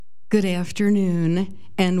Good afternoon,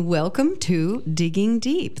 and welcome to Digging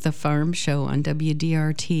Deep, the farm show on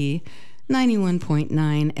WDRT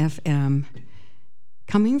 91.9 FM.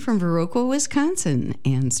 Coming from Viroqua, Wisconsin,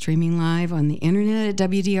 and streaming live on the internet at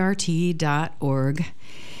WDRT.org.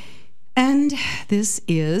 And this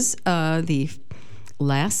is the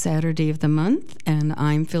last Saturday of the month, and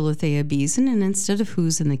I'm Philothea Beeson, and instead of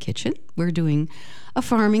Who's in the Kitchen, we're doing a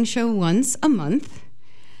farming show once a month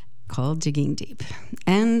called Digging Deep.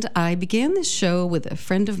 And I began this show with a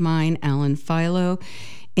friend of mine, Alan Philo,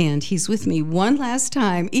 and he's with me one last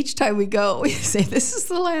time. Each time we go, we say, this is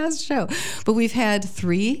the last show. But we've had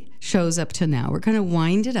 3 shows up to now. We're going to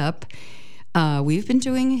wind it up. We've been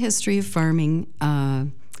doing a history of farming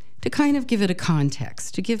to kind of give it a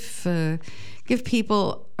context, to give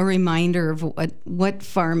people a reminder of what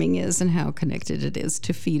farming is and how connected it is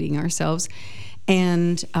to feeding ourselves.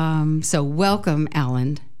 And so welcome,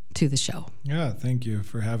 Alan, to the show. Yeah, thank you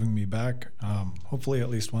for having me back. Hopefully at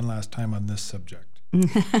least one last time on this subject.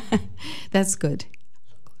 That's good.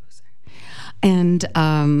 And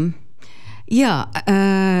Alan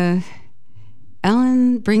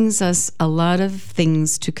brings us a lot of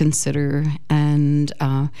things to consider, and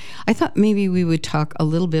I thought maybe we would talk a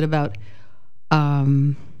little bit about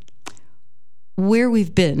where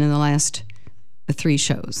we've been in the last 3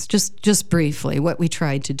 shows, just briefly, what we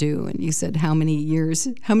tried to do. And you said, how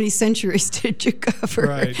many centuries did you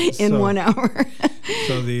cover in 1 hour?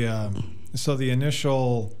 So the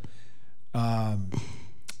initial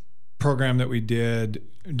program that we did,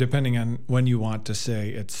 depending on when you want to say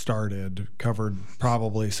it started, covered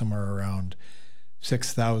probably somewhere around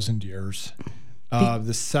 6,000 years.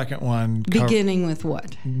 The second one... Beginning with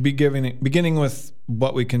what? Beginning with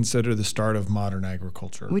what we consider the start of modern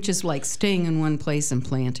agriculture. Which is like staying in one place and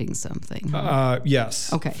planting something.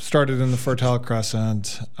 Yes. Okay. Started in the Fertile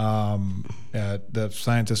Crescent. The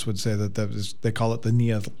scientists would say that they call it the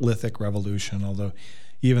Neolithic Revolution, although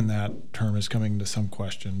even that term is coming into some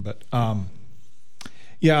question. But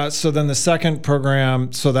so then the second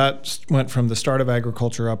program, so that went from the start of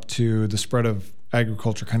agriculture up to the spread of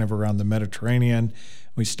agriculture kind of around the Mediterranean.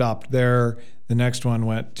 We stopped there. The next one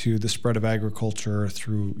went to the spread of agriculture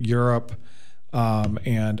through Europe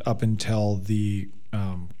and up until the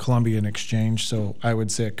Columbian Exchange. So I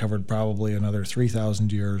would say it covered probably another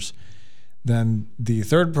 3,000 years. Then the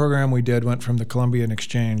third program we did went from the Columbian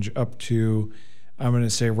Exchange up to, I'm going to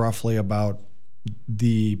say roughly about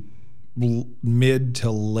the mid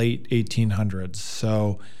to late 1800s.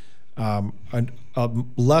 So a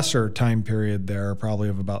lesser time period there, probably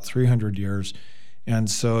of about 300 years. And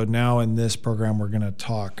so now in this program, we're going to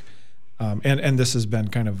talk, and this has been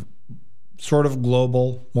kind of sort of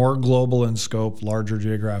global, more global in scope, larger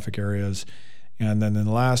geographic areas. And then in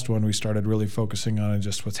the last one, we started really focusing on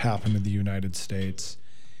just what's happened in the United States.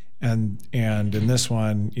 And in this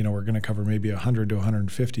one, we're going to cover maybe 100 to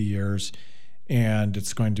 150 years, and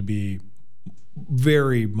it's going to be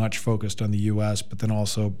very much focused on the U.S., but then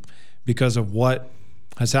also because of what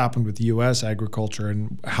has happened with U.S. agriculture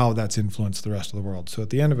and how that's influenced the rest of the world. So at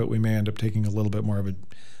the end of it, we may end up taking a little bit more of a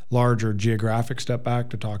larger geographic step back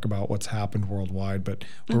to talk about what's happened worldwide, but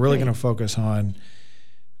we're really going to focus on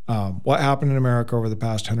what happened in America over the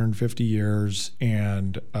past 150 years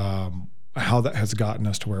and how that has gotten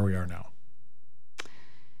us to where we are now.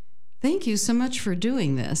 Thank you so much for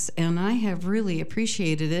doing this, and I have really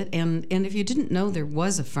appreciated it. And if you didn't know there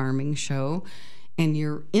was a farming show and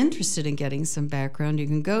you're interested in getting some background, you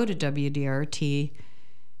can go to WDRT,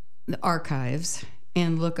 the archives,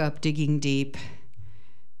 and look up Digging Deep.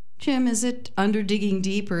 Jim, is it under Digging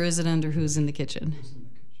Deep or is it under Who's in the Kitchen? Who's in the Kitchen.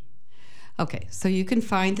 Okay, so you can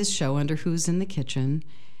find this show under Who's in the Kitchen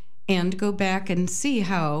and go back and see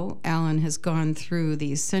how Alan has gone through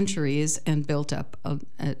these centuries and built up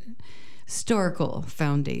a historical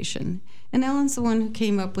foundation. And Alan's the one who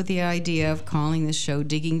came up with the idea of calling this show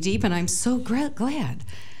Digging Deep, and I'm so glad.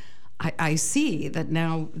 I see that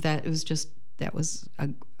now that was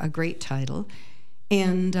a great title.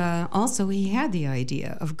 And also he had the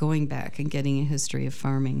idea of going back and getting a history of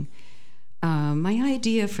farming. My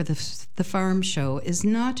idea for the farm show is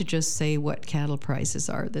not to just say what cattle prices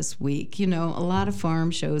are this week. A lot of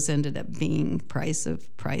farm shows ended up being price of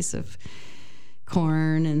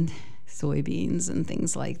corn and soybeans and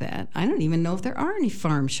things like that. I don't even know if there are any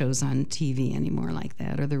farm shows on TV anymore like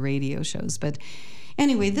that, or the radio shows. But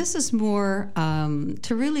anyway, this is more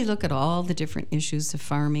to really look at all the different issues of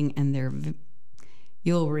farming, and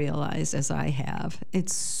you'll realize, as I have,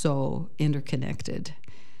 it's so interconnected.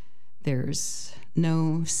 There's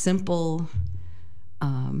no simple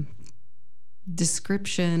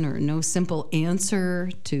description or no simple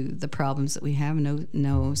answer to the problems that we have,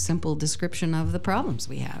 no simple description of the problems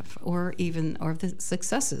we have, or the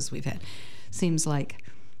successes we've had. Seems like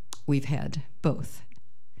we've had both.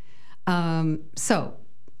 Alan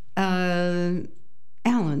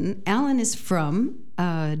is from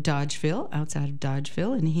Dodgeville, outside of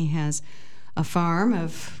Dodgeville, and he has a farm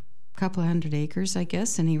of a couple of 100 acres, I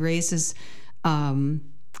guess, and he raises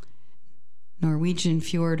Norwegian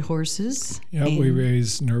Fjord horses. Yeah, we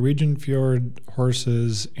raise Norwegian Fjord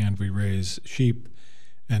horses, and we raise sheep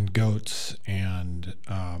and goats and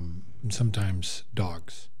sometimes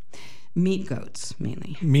dogs. Meat goats,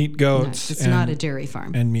 mainly. Meat goats. It's not a dairy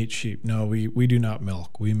farm. And meat sheep. No, we do not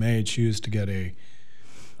milk. We may choose to get a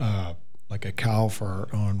cow for our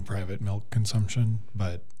own private milk consumption,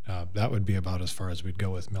 but that would be about as far as we'd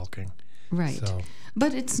go with milking. Right.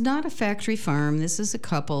 But it's not a factory farm. This is a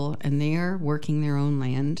couple, and they are working their own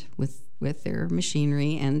land with their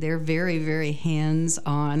machinery, and they're very, very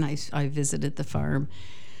hands-on. I visited the farm.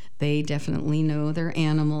 They definitely know their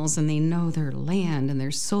animals, and they know their land and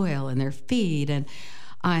their soil and their feed, and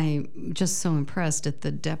I'm just so impressed at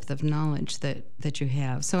the depth of knowledge that you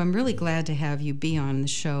have. So I'm really glad to have you be on the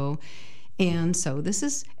show. And so this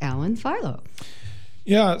is Alan Philo.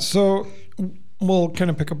 Yeah, so we'll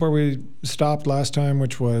kind of pick up where we stopped last time,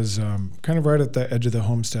 which was kind of right at the edge of the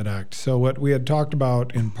Homestead Act. So what we had talked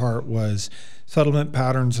about in part was settlement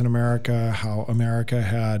patterns in America, how America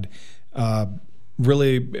had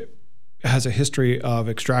really has a history of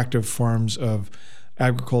extractive forms of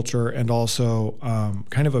agriculture and also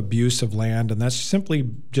kind of abuse of land. And that's simply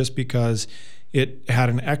just because it had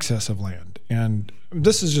an excess of land. And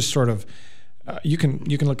this is just sort of, you can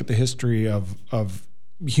look at the history of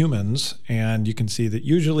humans, and you can see that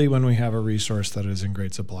usually when we have a resource that is in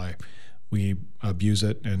great supply, we abuse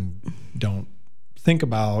it and don't think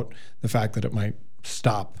about the fact that it might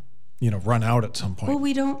stop, run out at some point. Well,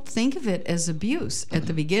 we don't think of it as abuse at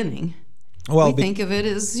the beginning. Well, we think of it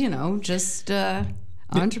as, just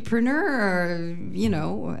entrepreneur or,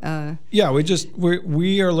 Yeah,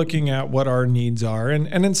 we are looking at what our needs are.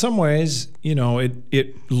 And in some ways,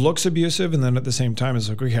 it looks abusive. And then at the same time, it's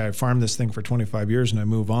like, okay, I farmed this thing for 25 years and I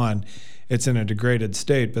move on. It's in a degraded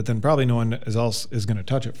state, but then probably no one else is going to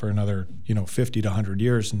touch it for another, 50 to 100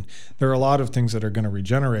 years. And there are a lot of things that are going to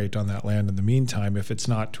regenerate on that land in the meantime, if it's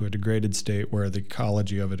not to a degraded state where the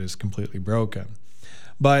ecology of it is completely broken.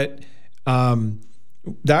 But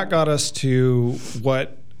that got us to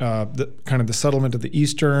what the settlement of the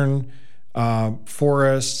eastern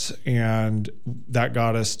forests, and that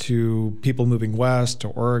got us to people moving west to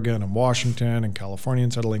Oregon and Washington and California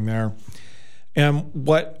and settling there. And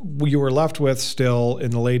what we were left with still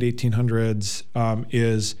in the late 1800s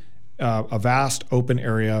is a vast open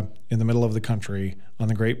area in the middle of the country on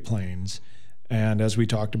the Great Plains. And as we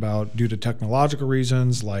talked about, due to technological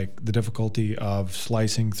reasons like the difficulty of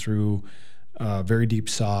slicing through very deep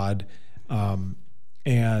sod, and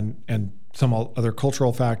some other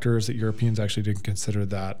cultural factors that Europeans actually didn't consider,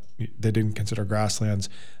 that they didn't consider grasslands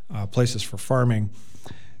places for farming.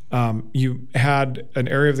 You had an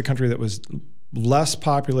area of the country that was less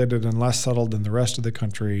populated and less settled than the rest of the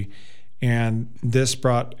country, and this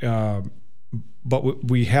brought. But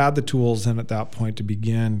we had the tools then at that point to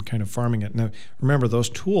begin kind of farming it. Now, remember, those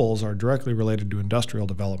tools are directly related to industrial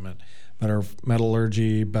development. Better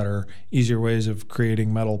metallurgy, easier ways of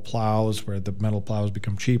creating metal plows, where the metal plows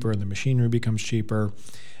become cheaper and the machinery becomes cheaper,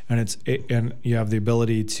 and you have the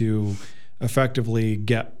ability to effectively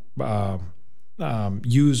get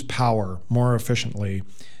use power more efficiently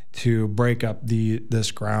to break up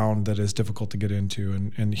this ground that is difficult to get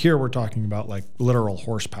into. And here we're talking about like literal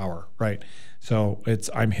horsepower, right? So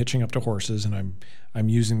I'm hitching up to horses, and I'm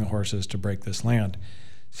using the horses to break this land.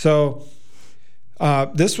 So.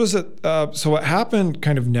 This was so what happened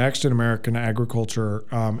kind of next in American agriculture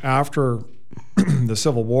after the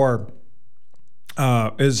Civil War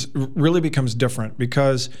really becomes different,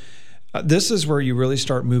 because this is where you really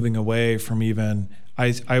start moving away from even,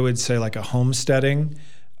 I would say, like a homesteading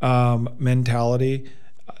mentality.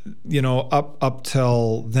 Up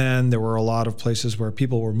till then, there were a lot of places where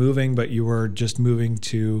people were moving, but you were just moving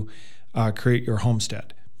to create your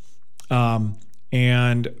homestead.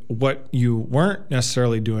 And what you weren't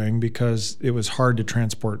necessarily doing, because it was hard to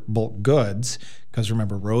transport bulk goods, because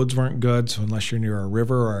remember, roads weren't good. So unless you're near a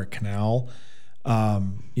river or a canal,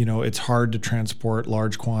 it's hard to transport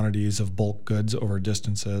large quantities of bulk goods over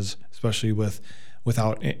distances, especially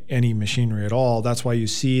without any machinery at all. That's why you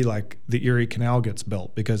see like the Erie Canal gets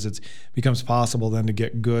built, because it becomes possible then to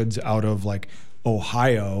get goods out of like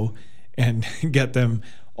Ohio and get them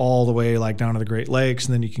all the way like down to the Great Lakes,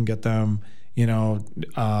 and then you can get them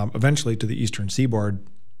eventually to the eastern seaboard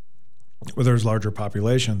where there's larger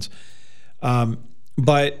populations.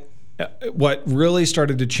 But what really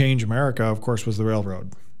started to change America, of course, was the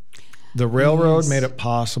railroad. The railroad made it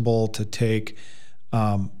possible to take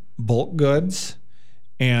bulk goods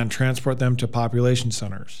and transport them to population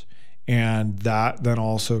centers. And that then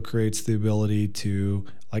also creates the ability to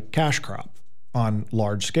cash crop on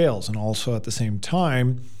large scales. And also at the same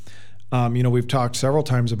time, we've talked several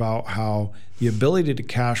times about how the ability to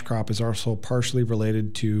cash crop is also partially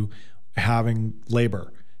related to having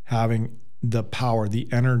labor, having the power, the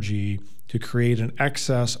energy to create an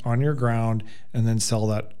excess on your ground and then sell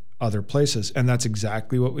that other places. And that's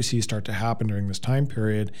exactly what we see start to happen during this time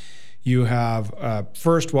period. You have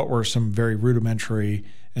first what were some very rudimentary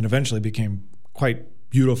and eventually became quite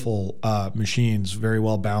beautiful machines, very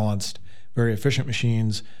well balanced, very efficient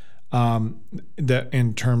machines that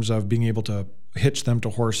in terms of being able to hitch them to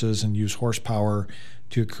horses and use horsepower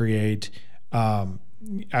to create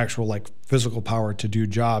actual physical power to do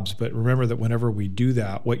jobs. But remember that whenever we do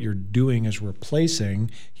that, what you're doing is replacing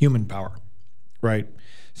human power, right?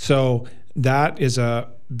 So that is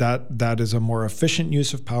a more efficient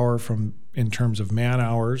use of power in terms of man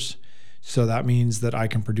hours. So that means that I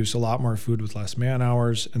can produce a lot more food with less man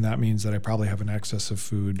hours, and that means that I probably have an excess of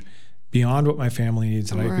food beyond what my family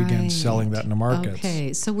needs, and I begin selling that in the markets.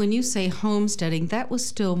 Okay, so when you say homesteading, that was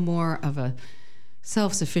still more of a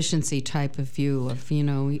self-sufficiency type of view of,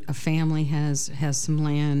 a family has some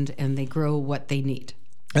land and they grow what they need.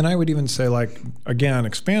 And I would even say, again,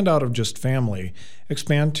 expand out of just family,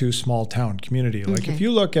 expand to small town community. If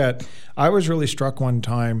you look at, I was really struck one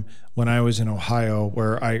time when I was in Ohio,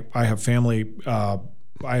 where I have family, I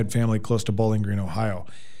had family close to Bowling Green, Ohio.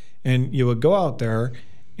 And you would go out there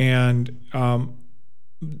and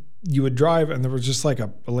you would drive, and there was just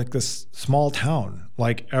this small town,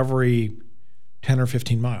 every 10 or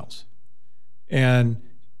 15 miles. And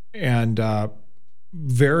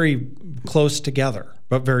very close together,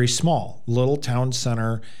 but very small, little town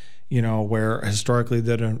center, where historically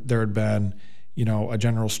there had been, a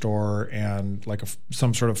general store and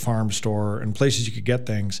some sort of farm store and places you could get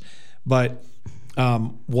things. But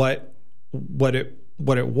what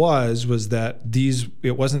it was that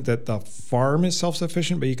it wasn't that the farm is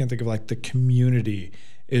self-sufficient, but you can think of the community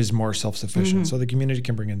is more self-sufficient. So the community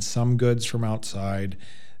can bring in some goods from outside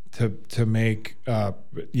to make,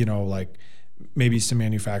 maybe some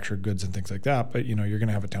manufactured goods and things like that. But, you're going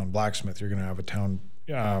to have a town blacksmith, you're going to have a town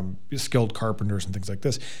skilled carpenters and things like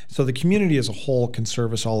this. So the community as a whole can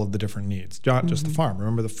service all of the different needs, not just the farm.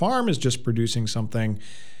 Remember, the farm is just producing something.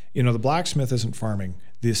 The blacksmith isn't farming.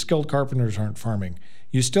 The skilled carpenters aren't farming.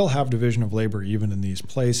 You still have division of labor even in these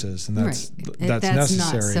places, and that's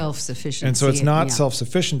necessary. Not self-sufficiency. And so it's not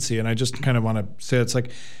self-sufficiency. And I just kind of want to say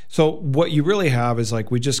so what you really have is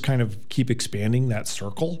we just kind of keep expanding that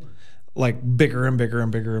circle, bigger and bigger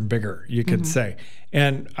and bigger and bigger, you could say.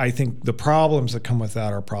 And I think the problems that come with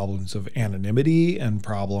that are problems of anonymity and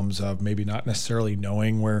problems of maybe not necessarily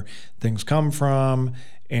knowing where things come from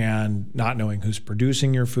and not knowing who's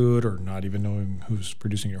producing your food, or not even knowing who's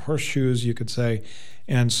producing your horseshoes, you could say.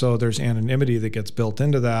 And so there's anonymity that gets built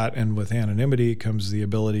into that. And with anonymity comes the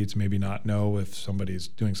ability to maybe not know if somebody's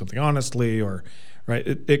doing something honestly, or, right?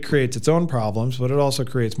 It creates its own problems, but it also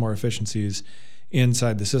creates more efficiencies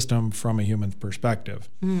inside the system from a human perspective.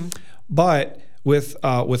 But with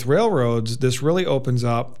railroads, this really opens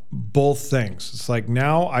up both things. It's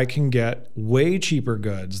now I can get way cheaper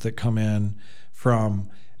goods that come in from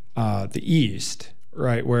the East,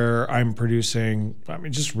 right, where I'm producing,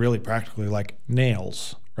 just really practically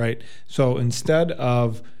nails, right? So instead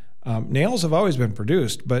of, nails have always been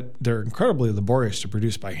produced, but they're incredibly laborious to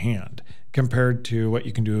produce by hand compared to what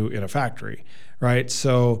you can do in a factory, right?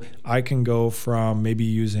 So I can go from maybe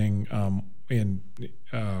using,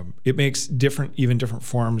 it makes different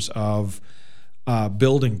forms of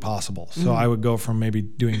building possible. So I would go from maybe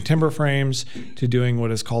doing timber frames to doing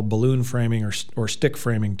what is called balloon framing or stick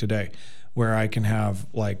framing today, where I can have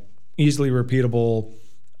easily repeatable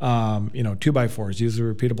 2x4s,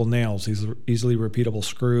 easily repeatable nails, easily repeatable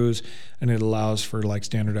screws, and it allows for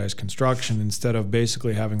standardized construction instead of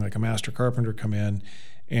basically having a master carpenter come in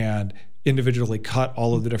and individually cut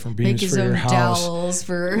all of the different beams for your house. Dowels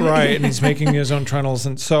for right, and he's making his own trundles,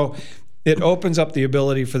 and so it opens up the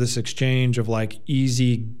ability for this exchange of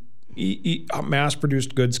easy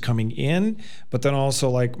mass-produced goods coming in, but then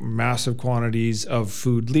also massive quantities of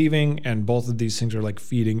food leaving, and both of these things are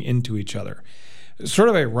feeding into each other. sort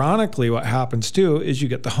of ironically, what happens too is you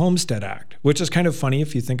get the Homestead Act, which is kind of funny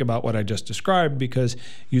if you think about what I just described, because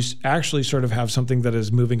you actually sort of have something that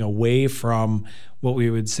is moving away from what we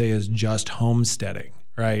would say is just homesteading,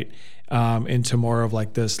 right? Into more of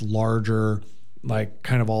like this larger, like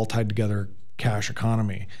kind of all tied together cash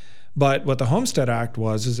economy. But what the Homestead Act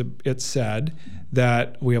was is it said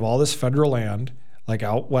that we have all this federal land, like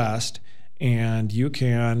out west, and you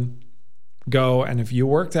can go, and if you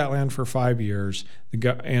work that land for 5 years,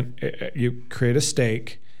 you create a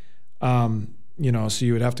stake, so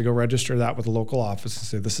you would have to go register that with the local office and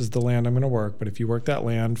say, this is the land I'm going to work. But if you work that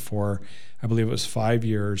land for, I believe it was 5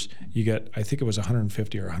 years, you get, I think it was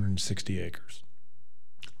 150 or 160 acres.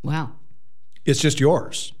 Wow. It's just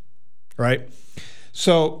yours, right?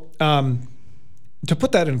 So to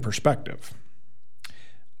put that in perspective,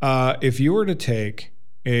 if you were to take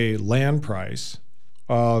a land price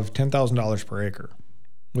of $10,000 per acre,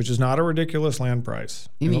 which is not a ridiculous land price.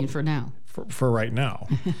 You mean for now? For right now,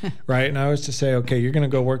 right? And I was to say, okay, you're going to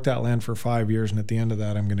go work that land for 5 years, and at the end of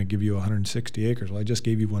that, I'm going to give you 160 acres. Well, I just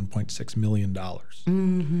gave you $1.6 million,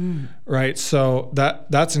 right? So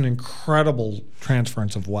that's an incredible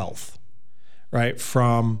transference of wealth, right?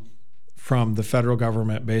 From the federal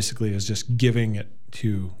government basically is just giving it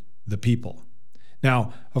to the people.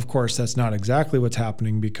 Now, of course, that's not exactly what's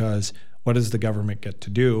happening, because what does the government get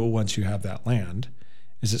to do once you have that land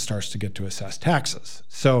is it starts to get to assess taxes.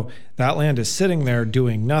 So that land is sitting there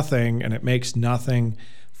doing nothing, and it makes nothing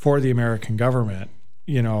for the American government,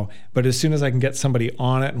 but as soon as I can get somebody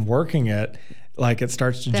on it and working it, like it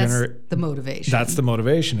starts to generate the motivation. That's the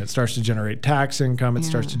motivation. It starts to generate tax income. It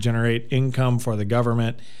starts to generate income for the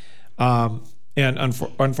government. And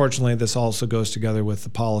unfortunately, this also goes together with the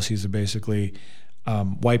policies of basically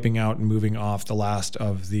wiping out and moving off the last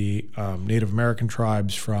of the Native American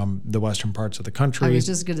tribes from the western parts of the country. I was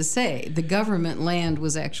just going to say, the government land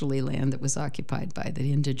was actually land that was occupied by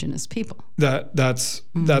the indigenous people. That's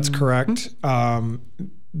correct.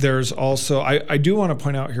 There's also, I do want to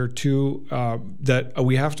point out here too, that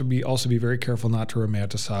we have to also be very careful not to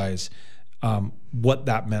romanticize what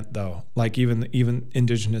that meant, though. Like even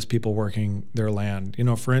indigenous people working their land.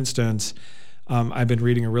 For instance, I've been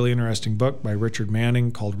reading a really interesting book by Richard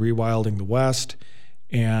Manning called Rewilding the West.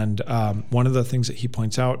 And one of the things that he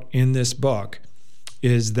points out in this book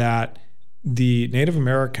is that the Native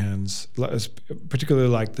Americans, particularly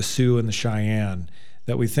like the Sioux and the Cheyenne,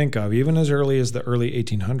 that we think of, even as early as the early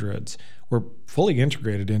 1800s, were fully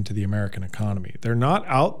integrated into the American economy. They're not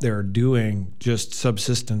out there doing just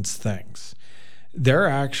subsistence things. They're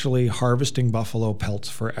actually harvesting buffalo pelts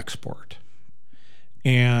for export.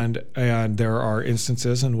 And there are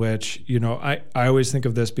instances in which, I always think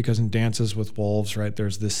of this because in Dances with Wolves, right,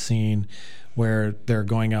 there's this scene where they're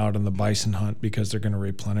going out on the bison hunt because they're going to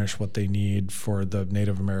replenish what they need for the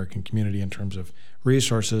Native American community in terms of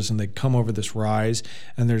resources. And they come over this rise,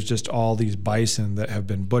 and there's just all these bison that have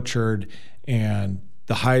been butchered, and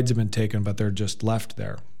the hides have been taken, but they're just left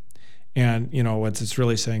there. And, what it's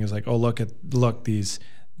really saying is like, oh, look, these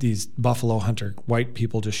buffalo hunter white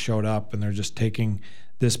people just showed up, and they're just taking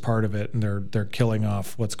this part of it, and they're killing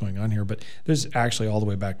off what's going on here. But there's actually all the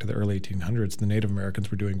way back to the early 1800s, the Native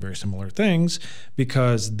Americans were doing very similar things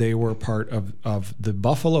because they were part of the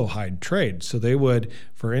buffalo hide trade. So they would,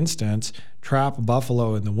 for instance, trap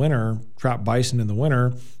buffalo in the winter, trap bison in the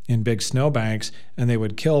winter in big snowbanks, and they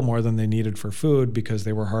would kill more than they needed for food because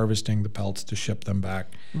they were harvesting the pelts to ship them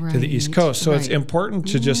back to the East Coast. So it's important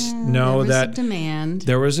to just know that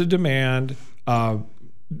there was a demand.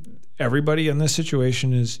 Everybody in this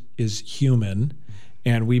situation is human,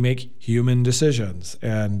 and we make human decisions.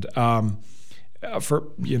 And and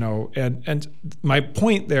my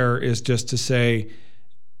point there is just to say,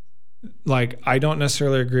 like, I don't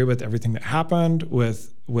necessarily agree with everything that happened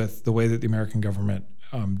with the way that the American government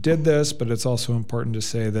did this, but it's also important to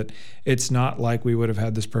say that it's not like we would have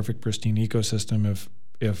had this perfect, pristine ecosystem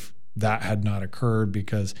if that had not occurred,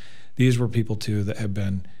 because these were people too that have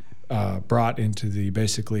been brought into the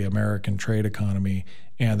basically American trade economy,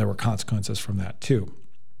 and there were consequences from that too.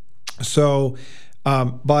 So,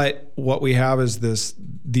 but what we have is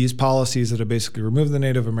these policies that have basically removed the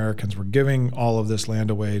Native Americans. We're giving all of this land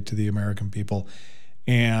away to the American people,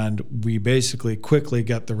 and we basically quickly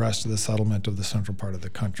get the rest of the settlement of the central part of the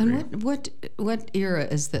country. And what era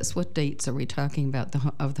is this? What dates are we talking about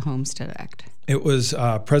of the Homestead Act? It was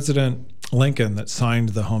President Lincoln that signed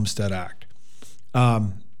the Homestead Act.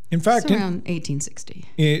 In fact, it's around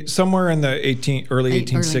 1860. Somewhere in the early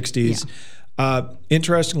 1860s.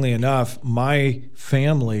 Interestingly enough, my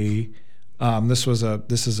family, this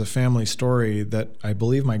is a family story that I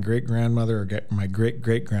believe my great-grandmother or my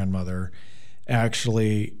great-great-grandmother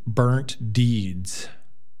actually burnt deeds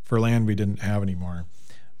for land we didn't have anymore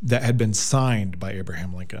that had been signed by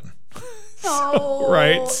Abraham Lincoln.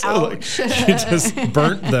 Right? So like, he just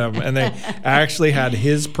burnt them, and they actually had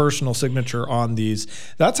his personal signature on these.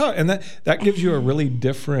 That's how, and that gives you a really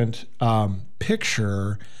different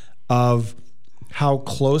picture of how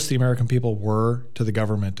close the American people were to the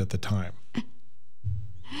government at the time.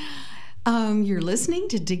 You're listening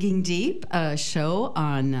to Digging Deep, a show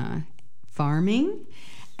on farming,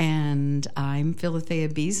 and I'm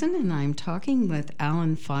Philothea Beeson, and I'm talking with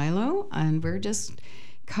Alan Philo, and we're just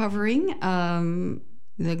covering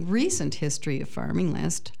the recent history of farming,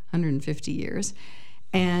 last 150 years.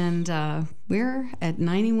 And we're at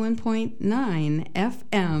 91.9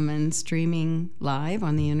 FM and streaming live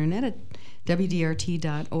on the internet at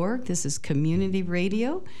WDRT.org. This is community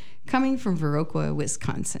radio coming from Viroqua,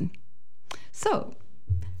 Wisconsin. So,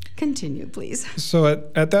 continue, please. So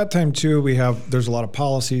at that time, too, there's a lot of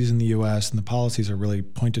policies in the U.S., and the policies are really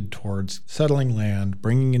pointed towards settling land,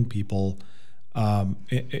 bringing in people.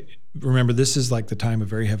 Remember, this is like the time of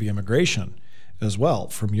very heavy immigration as well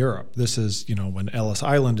from Europe. This is, when Ellis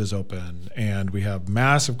Island is open, and we have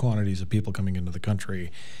massive quantities of people coming into the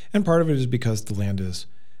country. And part of it is because the land is,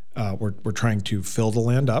 we're trying to fill the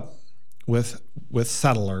land up with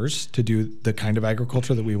settlers to do the kind of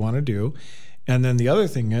agriculture that we want to do. And then the other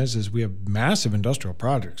thing is we have massive industrial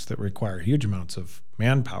projects that require huge amounts of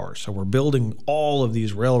manpower. So we're building all of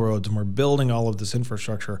these railroads, and we're building all of this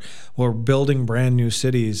infrastructure. We're building brand new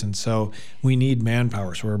cities, and so we need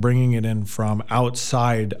manpower. So we're bringing it in from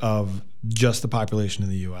outside of just the population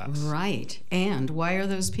in the U.S. Right. And why are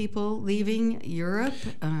those people leaving Europe?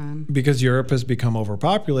 Because Europe has become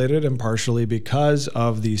overpopulated, and partially because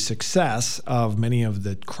of the success of many of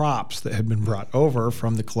the crops that had been brought over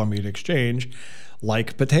from the Columbian Exchange,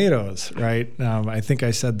 like potatoes, right? I think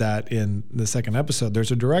I said that in the second episode.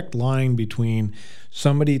 There's a direct line between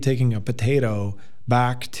somebody taking a potato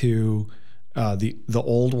back to the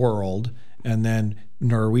old world, and then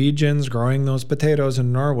Norwegians growing those potatoes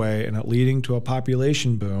in Norway, and it leading to a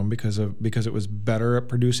population boom because it was better at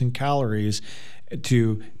producing calories,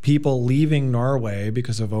 to people leaving Norway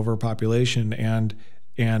because of overpopulation and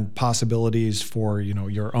possibilities for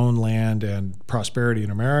your own land and prosperity in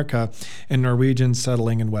America, and Norwegians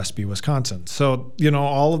settling in Westby, Wisconsin. So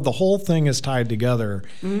all of the whole thing is tied together,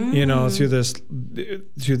 through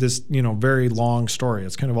this very long story.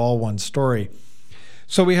 It's kind of all one story.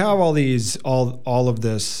 So we have all of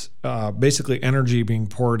this basically energy being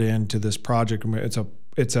poured into this project.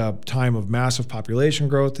 It's a time of massive population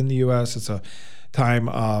growth in the U.S. It's a time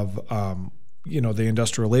of the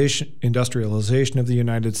industrialization of the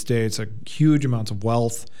United States. A huge amounts of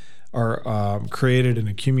wealth are created and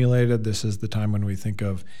accumulated. This is the time when we think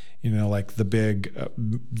of like the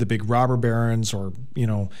big robber barons, or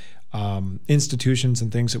institutions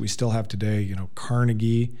and things that we still have today.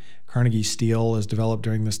 Carnegie Steel is developed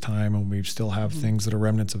during this time, and we still have things that are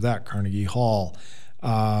remnants of that. Carnegie Hall,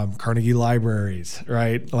 Carnegie Libraries,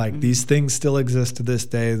 right? Like these things still exist to this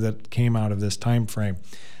day that came out of this time frame.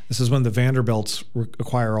 This is when the Vanderbilts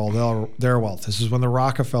acquire all their wealth. This is when the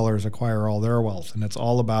Rockefellers acquire all their wealth. And it's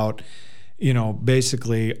all about,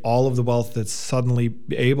 basically all of the wealth that's suddenly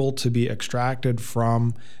able to be extracted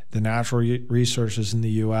from the natural resources in the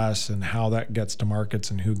U.S. and how that gets to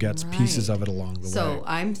markets and who gets pieces of it along the way. So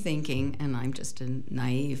I'm thinking, and I'm just a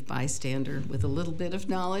naive bystander with a little bit of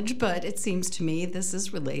knowledge, but it seems to me this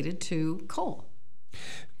is related to coal.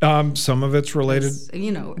 Some of it's related,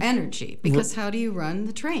 energy, because how do you run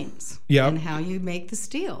the trains? Yeah. And how you make the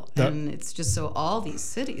steel. And it's just so all these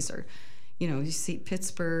cities are, you see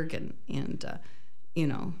Pittsburgh and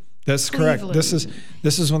That's Cleveland. Correct.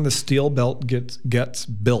 This is when the steel belt gets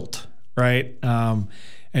built, right? And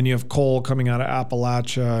you have coal coming out of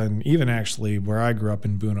Appalachia, and even actually where I grew up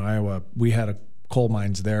in Boone, Iowa, we had coal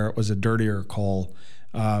mines there. It was a dirtier coal.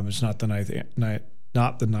 It's not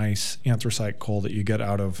the nice anthracite coal that you get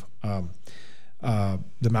out of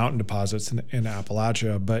the mountain deposits in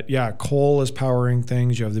Appalachia. But yeah, coal is powering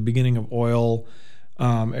things. You have the beginning of oil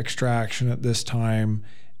extraction at this time,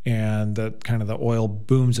 and the oil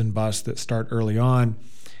booms and busts that start early on.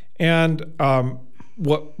 And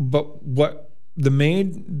what the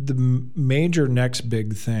major next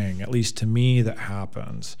big thing, at least to me, that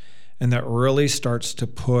happens and that really starts to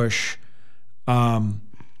push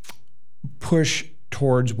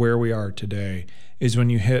towards where we are today is when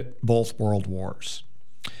you hit both world wars.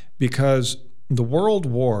 Because the world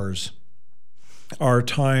wars are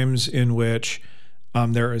times in which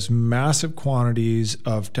there is massive quantities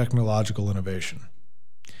of technological innovation.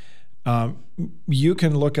 You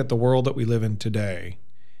can look at the world that we live in today,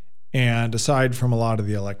 And aside from a lot of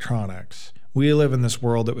the electronics, we live in this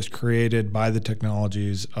world that was created by the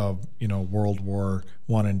technologies of, World War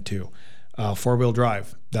I and II. Four-wheel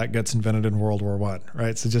drive, that gets invented in World War I,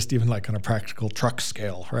 right? So just even like on a practical truck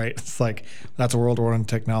scale, right? It's like that's a World War I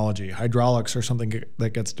technology. Hydraulics are something that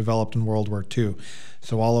gets developed in World War II.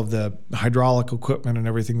 So all of the hydraulic equipment and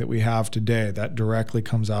everything that we have today, that directly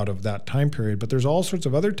comes out of that time period. But there's all sorts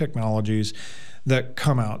of other technologies that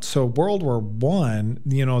come out. So World War I,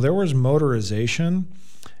 there was motorization.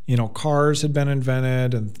 Cars had been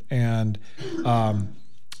invented, and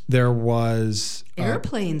there was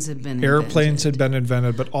airplanes had been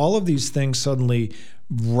invented, but all of these things suddenly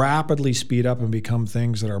rapidly speed up and become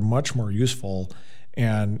things that are much more useful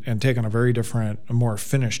and take on a very different, a more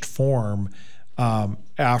finished form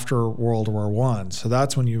after World War I. So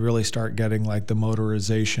that's when you really start getting like the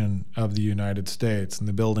motorization of the United States and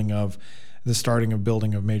the starting of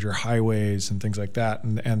building of major highways and things like that,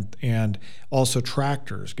 and also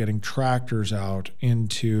tractors, getting tractors out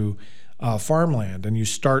into farmland, and you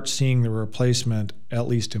start seeing the replacement, at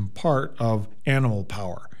least in part, of animal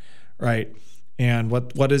power, right? And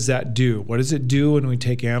what does that do? What does it do when we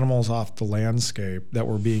take animals off the landscape that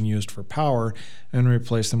were being used for power and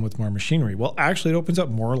replace them with more machinery? Well, actually, it opens up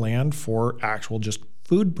more land for actual just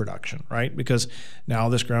food production, right? Because now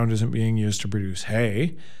this ground isn't being used to produce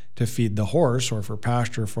hay to feed the horse or for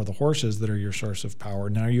pasture for the horses that are your source of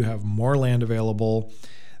power. Now you have more land available.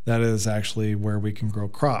 That is actually where we can grow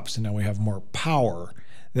crops. And now we have more power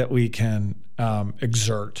that we can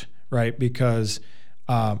exert, right? Because,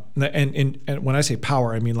 and when I say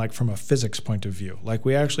power, I mean like from a physics point of view. Like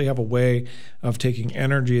we actually have a way of taking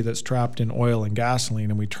energy that's trapped in oil and gasoline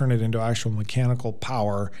and we turn it into actual mechanical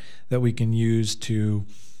power that we can use to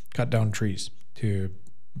cut down trees, to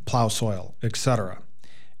plow soil, etc.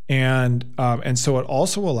 And so it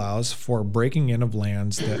also allows for breaking in of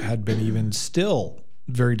lands that had been even still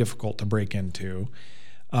very difficult to break into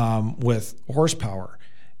with horsepower.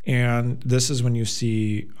 And this is when you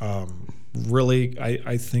see really,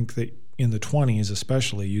 I think that in the 20s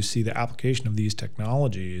especially, you see the application of these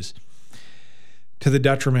technologies to the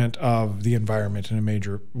detriment of the environment in a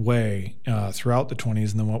major way throughout the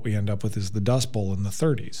 20s. And then what we end up with is the Dust Bowl in the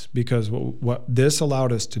 30s. Because what this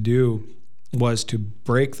allowed us to do was to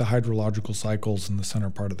break the hydrological cycles in the center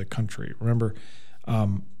part of the country. Remember,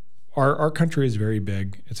 our country is very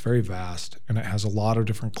big, it's very vast, and it has a lot of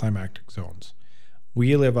different climatic zones.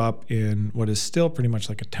 We live up in what is still pretty much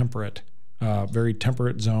like a temperate, very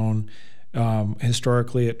temperate zone.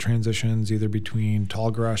 Historically, it transitions either between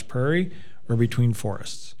tall grass prairie or between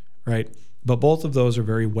forests, right? But both of those are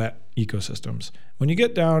very wet ecosystems. When you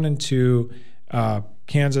get down into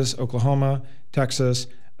Kansas, Oklahoma, Texas,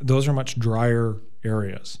 those are much drier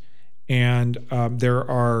areas. And there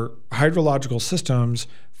are hydrological systems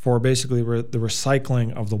for basically the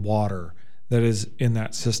recycling of the water that is in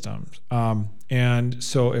that system. And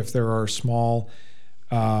so if there are small,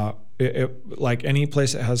 like any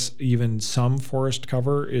place that has even some forest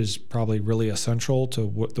cover is probably really essential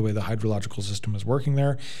to the way the hydrological system is working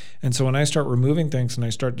there. And so when I start removing things and I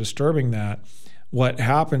start disturbing that, what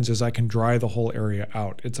happens is I can dry the whole area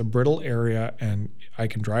out. It's a brittle area and I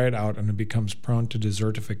can dry it out and it becomes prone to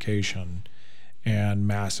desertification and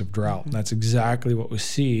massive drought. And that's exactly what we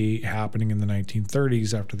see happening in the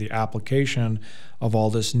 1930s after the application of all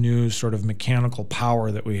this new sort of mechanical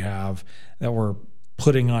power that we have that we're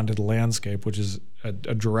putting onto the landscape, which is a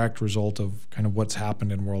direct result of kind of what's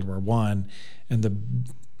happened in World War I and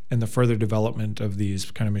the further development of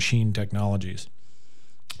these kind of machine technologies.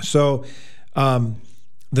 So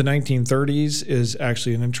the 1930s is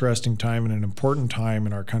actually an interesting time and an important time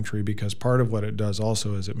in our country because part of what it does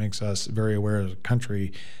also is it makes us very aware as a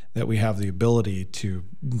country that we have the ability to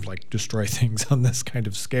like destroy things on this kind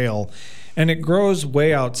of scale. And it grows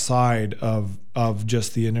way outside of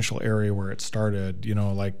just the initial area where it started. You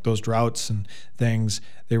know, like those droughts and things,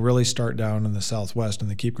 they really start down in the Southwest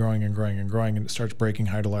and they keep growing and growing and growing, and it starts breaking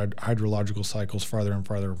hydrological cycles farther and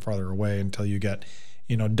farther and farther away until you get,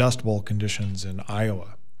 Dust Bowl conditions in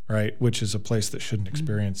Iowa, right? Which is a place that shouldn't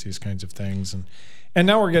experience these kinds of things. And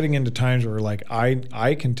now we're getting into times where like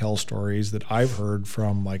I can tell stories that I've heard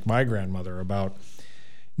from like my grandmother about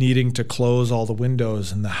needing to close all the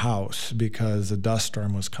windows in the house because a dust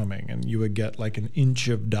storm was coming, and you would get like an inch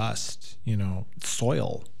of dust,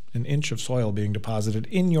 soil, an inch of soil being deposited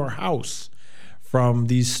in your house from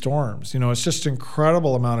these storms. It's just an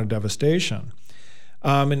incredible amount of devastation.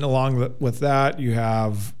 And along with that, you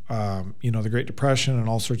have, the Great Depression and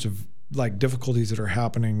all sorts of like difficulties that are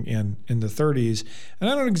happening in the 30s. And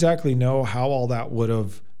I don't exactly know how all that would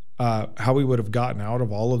have how we would have gotten out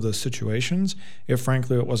of all of those situations if,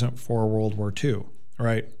 frankly, it wasn't for World War II,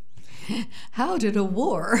 right? How did a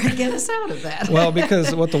war get us out of that? Well,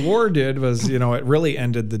 because what the war did was, it really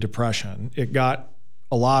ended the Depression. It got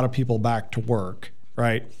a lot of people back to work,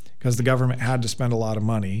 right? Because the government had to spend a lot of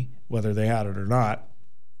money, whether they had it or not,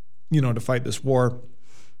 to fight this war.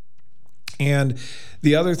 And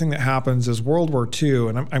the other thing that happens is World War II,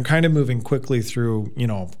 and I'm kind of moving quickly through,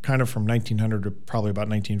 kind of from 1900 to probably about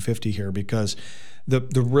 1950 here, because the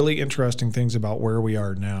really interesting things about where we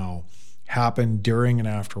are now happened during and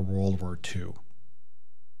after World War II.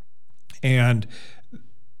 And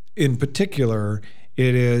in particular,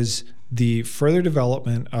 it is the further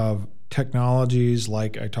development of technologies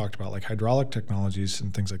like I talked about, like hydraulic technologies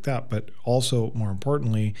and things like that, but also, more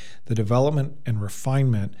importantly, the development and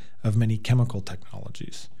refinement of many chemical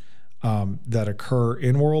technologies that occur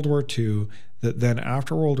in World War II that then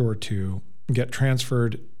after World War II get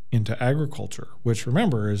transferred into agriculture, which,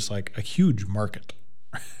 remember, is like a huge market.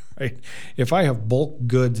 Right? If I have bulk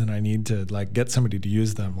goods and I need to get somebody to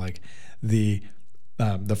use them, the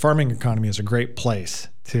farming economy is a great place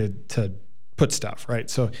to put stuff, right?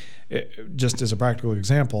 So just as a practical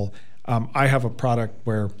example, I have a product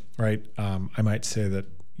where, right, I might say that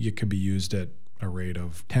it could be used at a rate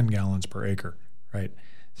of 10 gallons per acre, right?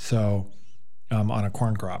 So on a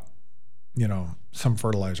corn crop, some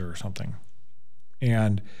fertilizer or something.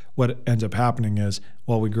 And what ends up happening is,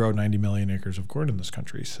 we grow 90 million acres of corn in this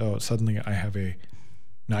country. So suddenly I have a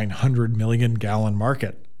 900 million gallon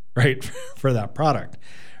market, right, for that product,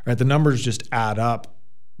 right? The numbers just add up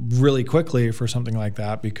really quickly for something like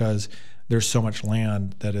that because there's so much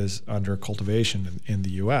land that is under cultivation in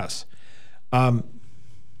the U.S.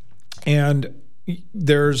 And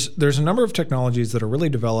there's a number of technologies that are really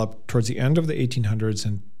developed towards the end of the 1800s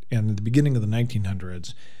and the beginning of the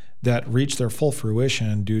 1900s that reach their full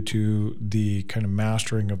fruition due to the kind of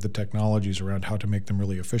mastering of the technologies around how to make them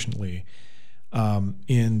really efficiently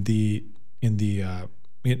in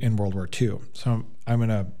World War II. So I'm going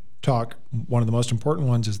to talk. One of the most important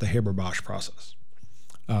ones is the Haber-Bosch process.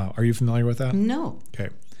 Are you familiar with that? No. Okay.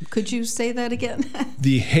 Could you say that again?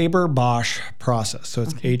 The Haber-Bosch process. So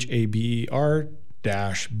it's Okay. Haber-Bosch.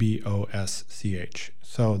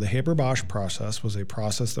 So the Haber-Bosch process was a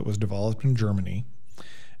process that was developed in Germany.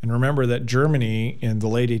 And remember that Germany in the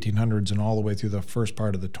late 1800s and all the way through the first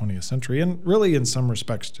part of the 20th century, and really in some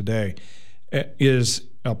respects today, is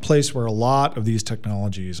a place where a lot of these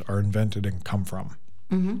technologies are invented and come from.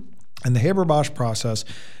 Mm-hmm. And the Haber-Bosch process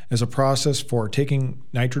is a process for taking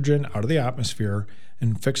nitrogen out of the atmosphere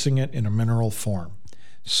and fixing it in a mineral form.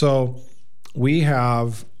 So we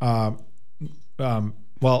have, I'll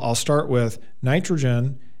start with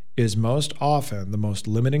nitrogen is most often the most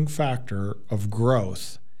limiting factor of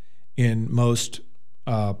growth in most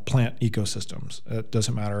plant ecosystems. It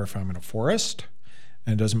doesn't matter if I'm in a forest,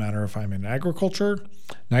 and it doesn't matter if I'm in agriculture.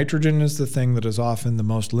 Nitrogen is the thing that is often the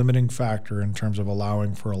most limiting factor in terms of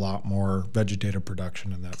allowing for a lot more vegetative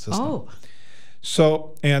production in that system. Oh.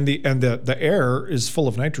 So, and the air is full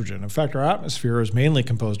of nitrogen. In fact, our atmosphere is mainly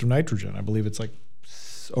composed of nitrogen. I believe it's like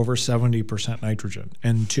over 70% nitrogen,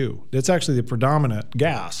 N2. It's actually the predominant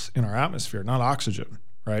gas in our atmosphere, not oxygen,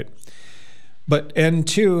 right? But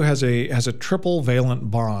N2 has a triple valent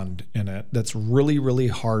bond in it that's really, really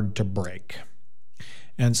hard to break.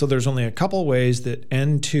 And so there's only a couple ways that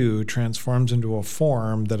N2 transforms into a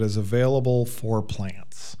form that is available for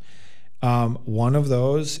plants. One of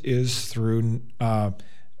those is through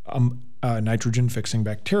nitrogen-fixing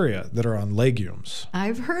bacteria that are on legumes.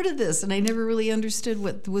 I've heard of this, and I never really understood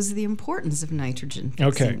what was the importance of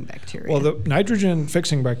nitrogen-fixing bacteria. Well, the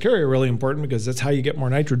nitrogen-fixing bacteria are really important because that's how you get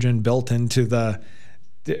more nitrogen built into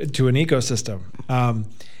to an ecosystem.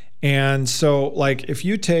 And so, like, if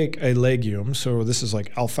you take a legume, so this is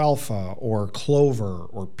like alfalfa or clover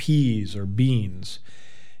or peas or beans,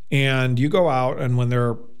 and you go out and when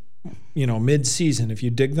they're mid-season, if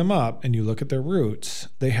you dig them up and you look at their roots,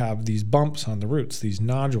 they have these bumps on the roots, these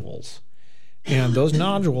nodules. And those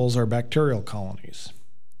nodules are bacterial colonies.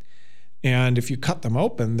 And if you cut them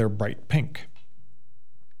open, they're bright pink.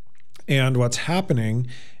 And what's happening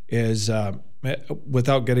is,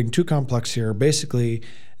 without getting too complex here, basically,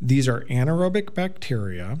 these are anaerobic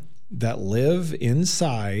bacteria that live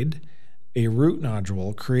inside a root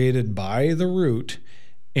nodule created by the root,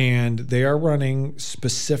 and they are running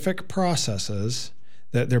specific processes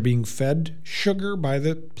that they're being fed sugar by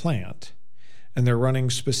the plant, and they're running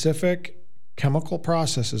specific chemical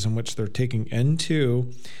processes in which they're taking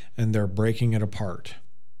N2 and they're breaking it apart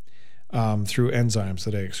through enzymes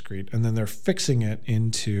that they excrete, and then they're fixing it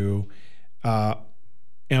into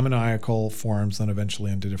ammoniacal forms, then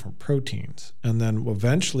eventually into different proteins. And then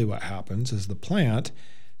eventually what happens is the plant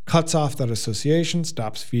cuts off that association,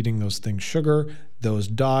 stops feeding those things sugar, those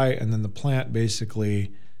die, and then the plant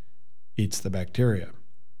basically eats the bacteria.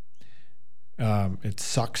 It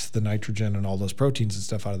sucks the nitrogen and all those proteins and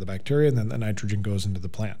stuff out of the bacteria, and then the nitrogen goes into the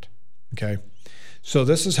plant. Okay, so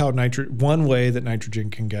this is how one way that nitrogen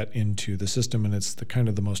can get into the system, and it's the kind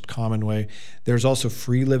of the most common way. There's also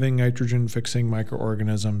free-living nitrogen-fixing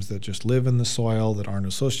microorganisms that just live in the soil that aren't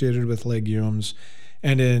associated with legumes.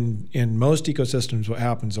 And in most ecosystems, what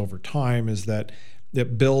happens over time is that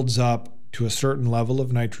it builds up to a certain level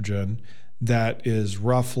of nitrogen that is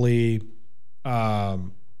roughly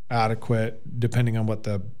adequate, depending on what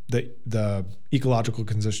the ecological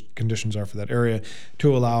conditions are for that area,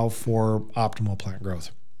 to allow for optimal plant growth.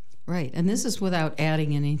 Right, and this is without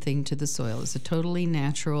adding anything to the soil. It's a totally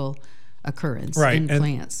natural occurrence in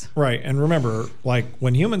plants. Right, and remember, like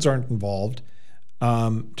when humans aren't involved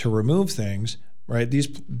to remove things, right? These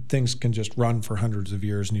things can just run for hundreds of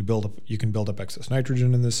years, and you can build up excess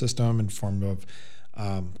nitrogen in the system in form of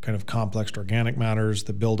kind of complex organic matters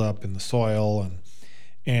that build up in the soil,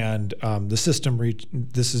 and the system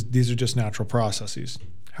these are just natural processes.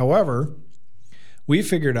 However, we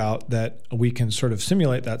figured out that we can sort of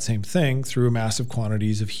simulate that same thing through massive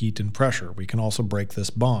quantities of heat and pressure. We can also break this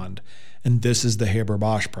bond, and this is the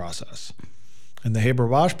Haber-Bosch process. And the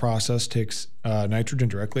Haber-Bosch process takes nitrogen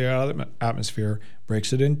directly out of the atmosphere,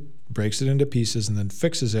 breaks it into pieces, and then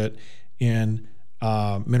fixes it in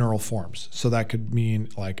mineral forms. So that could mean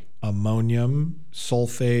like ammonium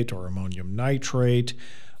sulfate or ammonium nitrate,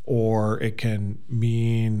 or it can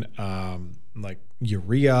mean like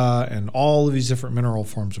urea and all of these different mineral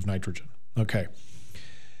forms of nitrogen. Okay.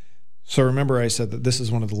 So remember I said that this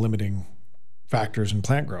is one of the limiting factors in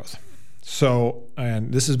plant growth. So,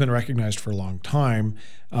 and this has been recognized for a long time.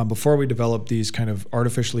 Before we developed these kind of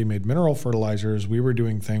artificially made mineral fertilizers, we were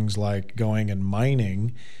doing things like going and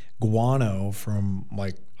mining guano from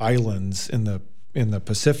like islands in the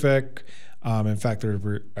Pacific. In fact,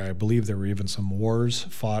 I believe there were even some wars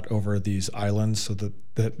fought over these islands, so that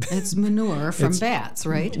it's manure from bats,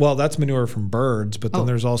 right? Well, that's manure from birds, but then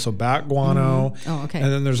there's also bat guano. Mm-hmm. Oh, okay.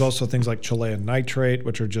 And then there's also things like Chilean nitrate,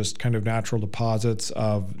 which are just kind of natural deposits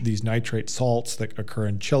of these nitrate salts that occur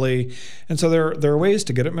in Chile. And so there are ways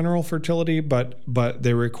to get at mineral fertility, but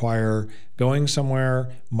they require going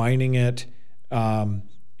somewhere, mining it,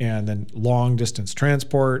 and then long distance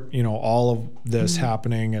transport, all of this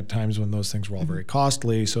happening at times when those things were all very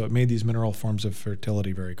costly. So it made these mineral forms of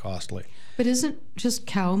fertility very costly. But isn't just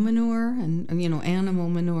cow manure and, animal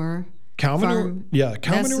manure? Cow manure,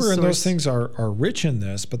 cow manure and those things are rich in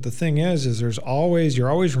this. But the thing is you're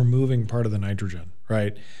always removing part of the nitrogen,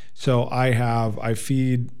 right? So I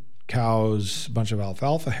feed cows a bunch of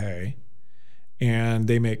alfalfa hay, and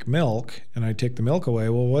they make milk, and I take the milk away.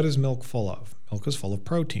 Well, what is milk full of? Milk is full of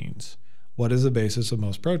proteins. What is the basis of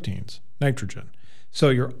most proteins? Nitrogen. So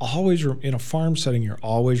you're always, in a farm setting, you're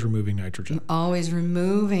always removing nitrogen. You're always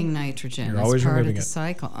removing nitrogen. You're always part removing of the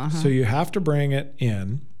cycle. Uh-huh. So you have to bring it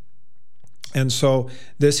in. And so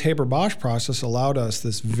this Haber-Bosch process allowed us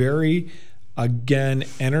this very, again,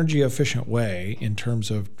 energy efficient way in terms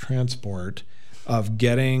of transport of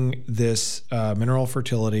getting this mineral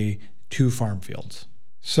fertility to farm fields.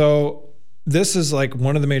 So this is like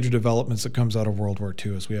one of the major developments that comes out of World War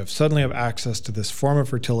II is we suddenly have access to this form of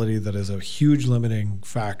fertility that is a huge limiting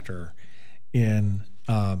factor in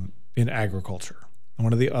agriculture. And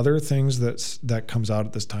one of the other things that comes out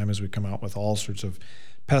at this time is we come out with all sorts of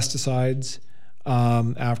pesticides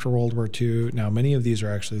after World War II. Now, many of these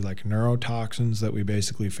are actually like neurotoxins that we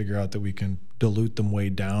basically figure out that we can dilute them way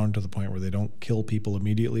down to the point where they don't kill people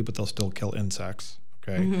immediately, but they'll still kill insects.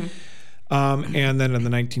 Okay. Mm-hmm. And then in the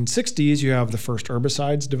 1960s, you have the first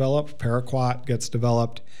herbicides developed. Paraquat gets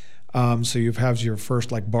developed. So you have your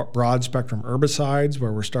first like broad spectrum herbicides,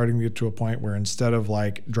 where we're starting to get to a point where instead of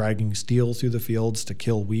like dragging steel through the fields to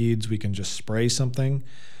kill weeds, we can just spray something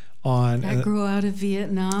on. That grew out of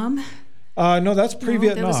Vietnam? No, that's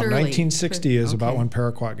pre-Vietnam. That was early. 1960 is about when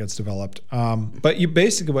paraquat gets developed. But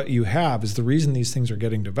what you have is the reason these things are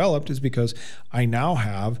getting developed is because I now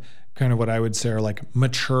have kind of what I would say are like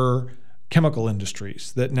mature chemical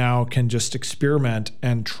industries that now can just experiment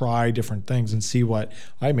and try different things and see what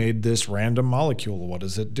I made this random molecule. What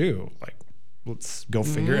does it do? Like, let's go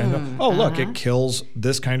figure it out. Oh, look, it kills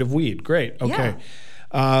this kind of weed. Great. Okay.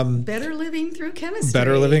 Yeah. Better living through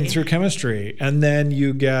chemistry. And then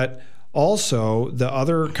you get also the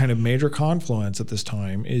other kind of major confluence at this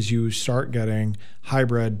time is you start getting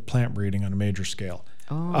hybrid plant breeding on a major scale.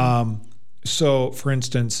 So, for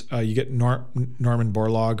instance, you get Norman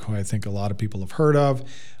Borlaug, who I think a lot of people have heard of,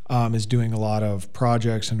 is doing a lot of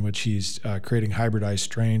projects in which he's creating hybridized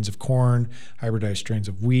strains of corn, hybridized strains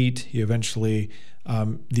of wheat. He eventually,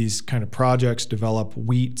 these kind of projects develop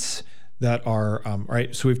wheats that are,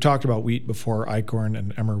 right. So we've talked about wheat before, Eichhorn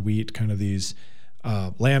and Emmer wheat, kind of these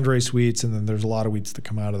landrace wheats. And then there's a lot of wheats that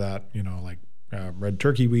come out of that, like red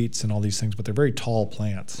turkey wheats and all these things, but they're very tall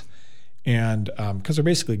plants. And because they're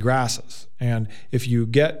basically grasses. And if you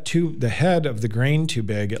get the head of the grain too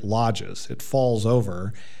big, it lodges, it falls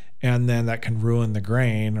over, and then that can ruin the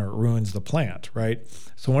grain or it ruins the plant, right?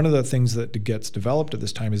 So one of the things that gets developed at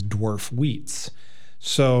this time is dwarf wheats.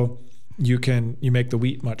 So you make the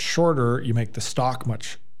wheat much shorter, you make the stalk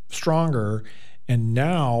much stronger, and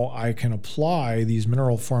now I can apply these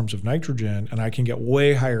mineral forms of nitrogen and I can get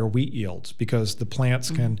way higher wheat yields because the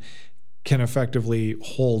plants can effectively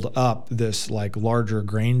hold up this like larger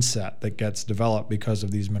grain set that gets developed because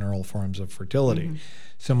of these mineral forms of fertility.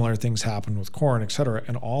 Similar things happen with corn, et cetera.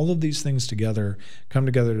 And all of these things come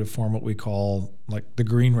together to form what we call like the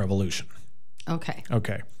Green Revolution. Okay.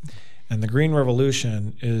 And the Green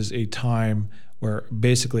Revolution is a time where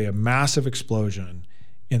basically a massive explosion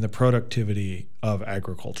in the productivity of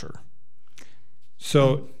agriculture.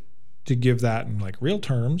 So to give that in like real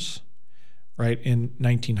terms, right, in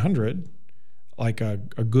 1900, like a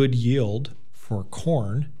good yield for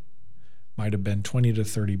corn might have been 20 to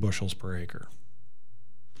 30 bushels per acre.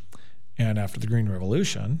 And after the Green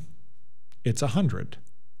Revolution, it's 100,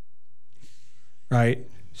 right?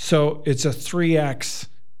 So it's a 3x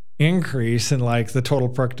increase in like the total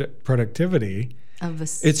productivity.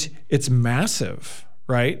 It's massive,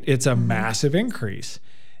 right? It's a massive increase.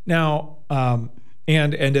 Now, and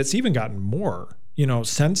it's even gotten more,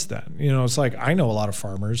 since then. It's like I know a lot of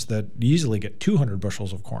farmers that easily get 200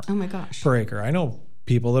 bushels of corn. Oh my gosh. Per acre. I know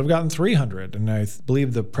people that have gotten 300, and I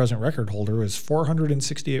believe the present record holder is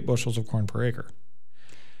 468 bushels of corn per acre.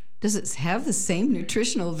 Does it have the same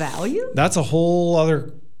nutritional value? That's a whole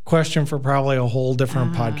other question for probably a whole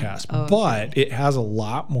different podcast. Okay. But it has a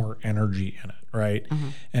lot more energy in it, right?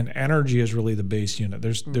 And energy is really the base unit.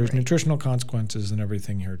 There's nutritional consequences and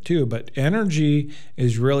everything here too, but energy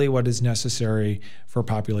is really what is necessary for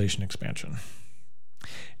population expansion.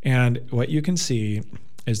 And what you can see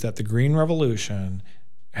is that the Green Revolution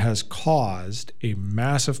has caused a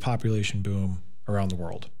massive population boom around the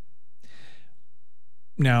world.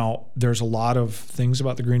 Now, there's a lot of things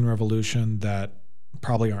about the Green Revolution that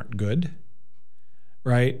probably aren't good,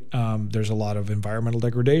 right? There's a lot of environmental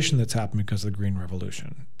degradation that's happened because of the Green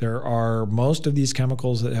Revolution. Most of these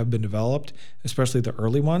chemicals that have been developed, especially the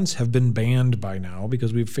early ones, have been banned by now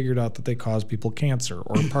because we've figured out that they cause people cancer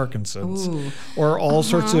or Parkinson's or all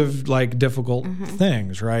sorts of like difficult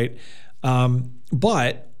things, right?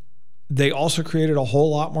 But they also created a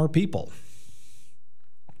whole lot more people.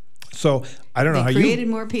 So I don't know how you... They created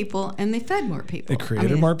more people and they fed more people. They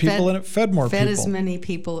created more people and it fed more people. Fed as many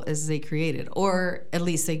people as they created, or at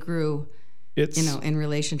least they grew, in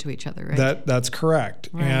relation to each other, right? That's correct.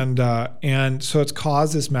 Right. And so it's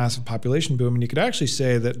caused this massive population boom. And you could actually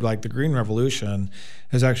say that like the Green Revolution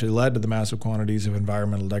has actually led to the massive quantities of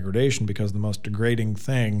environmental degradation because the most degrading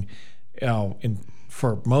thing,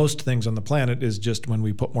 for most things on the planet is just when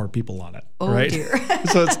we put more people on it, right? Dear.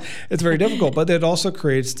 So it's very difficult, but it also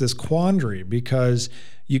creates this quandary because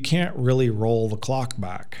you can't really roll the clock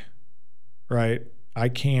back, right? I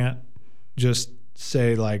can't just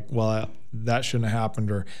say like, well, that shouldn't have happened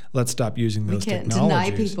or let's stop using those technologies. We can't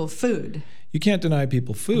deny people food. You can't deny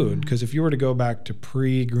people food because if you were to go back to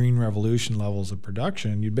pre-Green Revolution levels of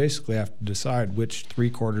production, you'd basically have to decide which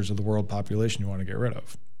 3/4 of the world population you want to get rid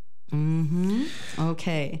of.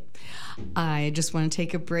 Okay. I just want to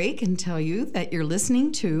take a break and tell you that you're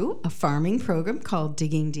listening to a farming program called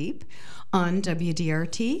Digging Deep on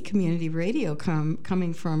WDRT Community Radio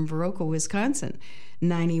coming from Viroqua, Wisconsin,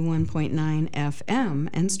 91.9 FM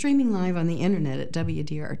and streaming live on the internet at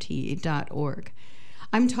WDRT.org.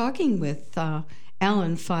 I'm talking with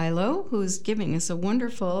Alan Philo, who's giving us a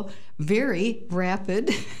wonderful, very rapid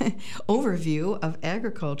overview of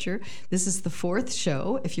agriculture. This is the 4th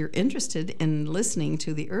show. If you're interested in listening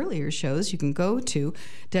to the earlier shows, you can go to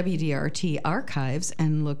WDRT archives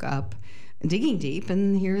and look up Digging Deep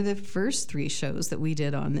and hear the first 3 shows that we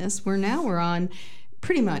did on this. We're on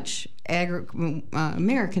pretty much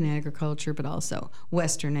American agriculture, but also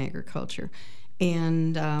Western agriculture.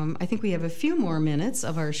 And I think we have a few more minutes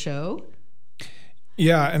of our show.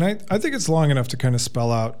 Yeah, and I think it's long enough to kind of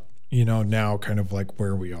spell out, now kind of like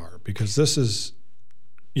where we are, because this is...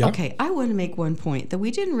 Yeah. Okay, I want to make one point that we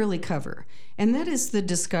didn't really cover, and that is the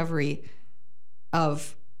discovery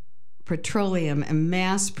of petroleum and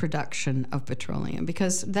mass production of petroleum,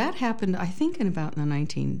 because that happened, I think, in about the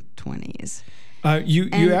 1920s.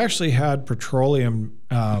 You actually had petroleum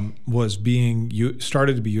was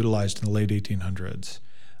started to be utilized in the late 1800s.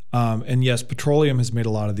 And yes, petroleum has made a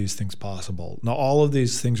lot of these things possible. Now, all of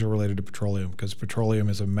these things are related to petroleum because petroleum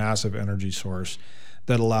is a massive energy source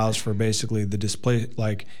that allows for basically the display,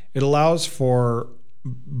 like it allows for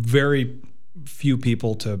very few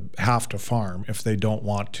people to have to farm if they don't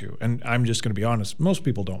want to. And I'm just going to be honest, most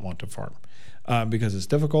people don't want to farm because it's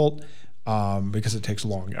difficult, because it takes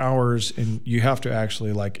long hours, and you have to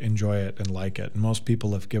actually like enjoy it and like it. And most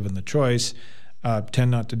people, if given the choice,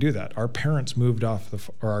 tend not to do that. Our parents moved off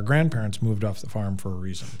or our grandparents moved off the farm for a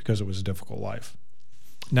reason, because it was a difficult life.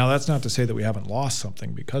 Now, that's not to say that we haven't lost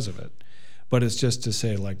something because of it, but it's just to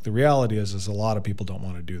say, like, the reality is a lot of people don't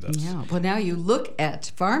want to do this. Yeah. Well, now you look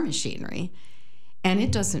at farm machinery, and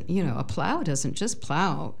it doesn't, a plow doesn't just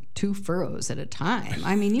plow 2 furrows at a time.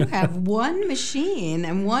 I mean, you have one machine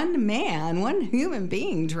and one man, one human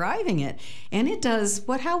being driving it, and it does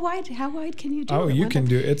what? How wide can you do it? Oh, you can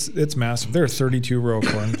do it. It's massive. There are 32-row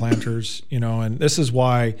corn planters, and this is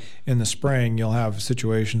why in the spring you'll have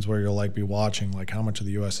situations where you'll like be watching like how much of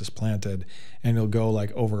the U.S. is planted, and you'll go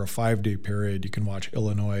like over a 5-day period. You can watch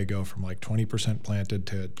Illinois go from like 20% planted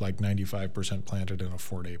to like 95% planted in a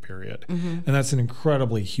 4-day period, and that's an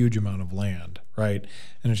incredibly huge amount of land, right?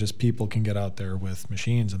 And it's just people can get out there with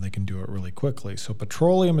machines and they can do it really quickly. So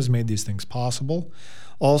petroleum has made these things possible.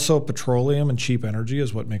 Also, petroleum and cheap energy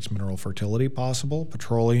is what makes mineral fertility possible.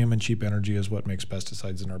 Petroleum and cheap energy is what makes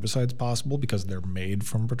pesticides and herbicides possible because they're made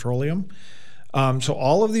from petroleum. So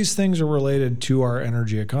all of these things are related to our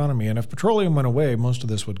energy economy. And if petroleum went away, most of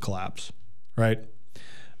this would collapse, right?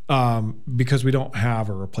 Because we don't have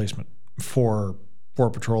a replacement for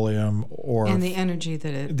petroleum and the energy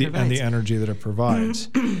that it provides. And the energy that it provides.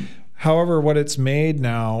 However, what it's made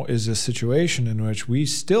now is a situation in which we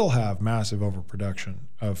still have massive overproduction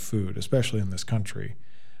of food, especially in this country.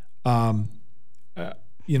 For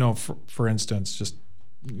instance, just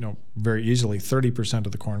very easily, 30%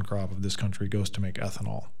 of the corn crop of this country goes to make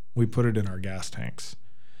ethanol. We put it in our gas tanks.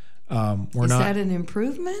 Is that an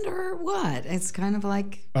improvement or what? It's kind of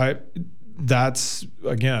like... That's,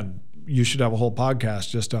 again... You should have a whole podcast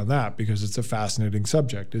just on that because it's a fascinating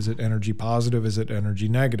subject. Is it energy positive? Is it energy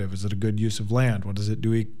negative? Is it a good use of land? What does it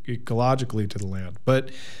do ecologically to the land? But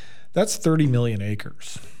that's 30 million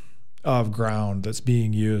acres of ground that's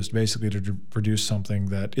being used basically to produce something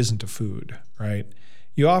that isn't a food, right?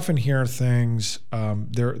 You often hear things,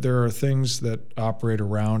 there are things that operate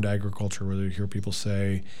around agriculture where you hear people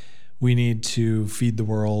say, we need to feed the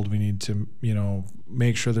world. We need to,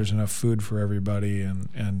 make sure there's enough food for everybody.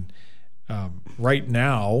 And right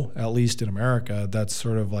now, at least in America, that's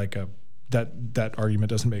sort of like that argument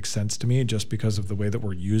doesn't make sense to me just because of the way that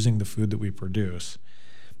we're using the food that we produce.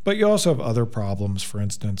 But you also have other problems, for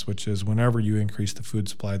instance, which is whenever you increase the food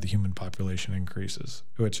supply, the human population increases,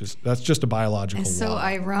 that's just a biological law. It's so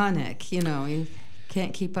ironic, you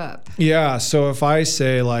can't keep up. Yeah, so if I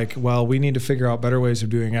say like, well, we need to figure out better ways of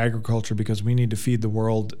doing agriculture because we need to feed the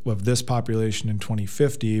world of this population in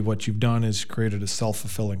 2050, what you've done is created a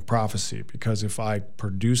self-fulfilling prophecy because if I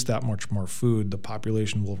produce that much more food, the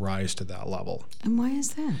population will rise to that level. And why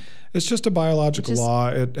is that? It's just a biological law.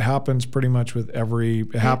 It happens pretty much with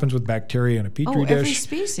happens with bacteria in a petri dish. Every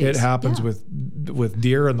species. It happens with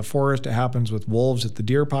deer in the forest. It happens with wolves. If the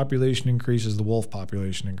deer population increases, the wolf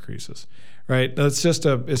population increases. Right? It's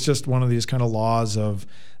just one of these kind of laws of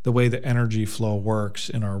the way the energy flow works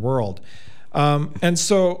in our world. And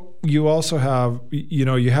so you also have,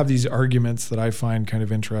 you have these arguments that I find kind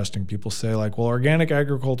of interesting. People say like, well, organic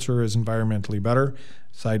agriculture is environmentally better.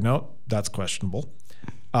 Side note, that's questionable.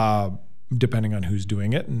 Depending on who's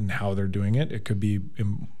doing it and how they're doing it, it could be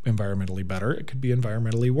environmentally better. It could be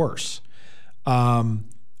environmentally worse.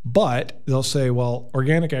 But they'll say, well,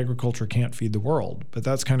 organic agriculture can't feed the world. But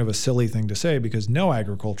that's kind of a silly thing to say because no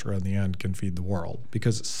agriculture in the end can feed the world.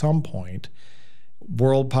 Because at some point,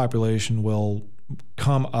 world population will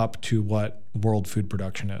come up to what world food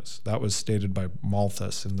production is. That was stated by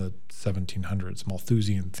Malthus in the 1700s,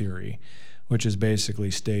 Malthusian theory, which is basically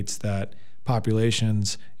states that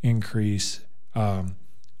populations increase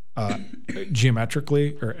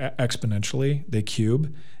geometrically or exponentially. They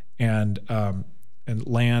cube, and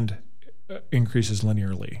land increases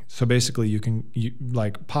linearly. So basically,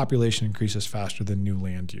 population increases faster than new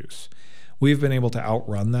land use. We've been able to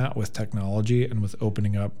outrun that with technology and with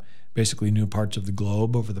opening up basically new parts of the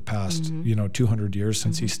globe over the past 200 years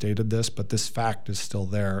since he stated this. But this fact is still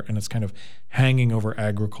there, and it's kind of hanging over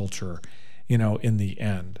agriculture, in the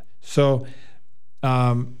end. So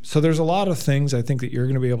So there's a lot of things I think that you're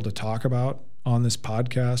going to be able to talk about on this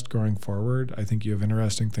podcast going forward. I think you have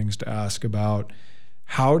interesting things to ask about.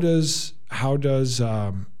 What does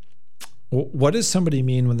somebody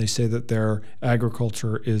mean when they say that their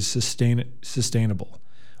agriculture is sustainable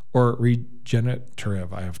or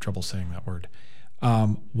regenerative? I have trouble saying that word.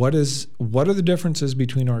 What are the differences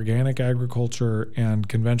between organic agriculture and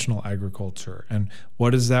conventional agriculture, and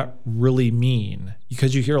what does that really mean?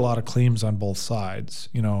 Because you hear a lot of claims on both sides.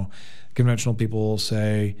 Conventional people will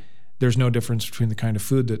say there's no difference between the kind of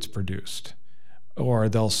food that's produced, or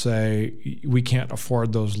they'll say we can't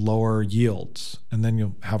afford those lower yields. And then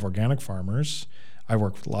you'll have organic farmers. I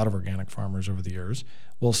worked with a lot of organic farmers over the years.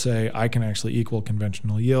 Will say I can actually equal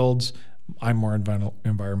conventional yields. I'm more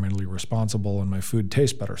environmentally responsible and my food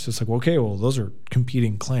tastes better. So it's like, okay, well, those are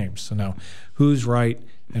competing claims. So now who's right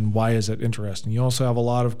and why is it interesting? You also have a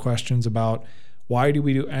lot of questions about why do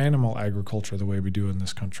we do animal agriculture the way we do in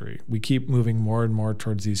this country? We keep moving more and more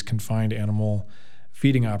towards these confined animal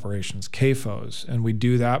feeding operations, CAFOs, and we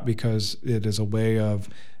do that because it is a way of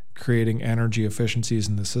creating energy efficiencies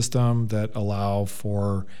in the system that allow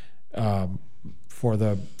for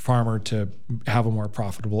the farmer to have a more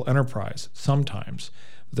profitable enterprise sometimes.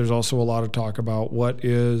 But there's also a lot of talk about what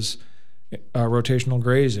is rotational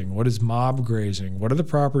grazing, what is mob grazing, what are the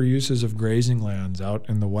proper uses of grazing lands out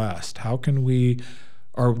in the West? Are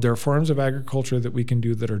there forms of agriculture that we can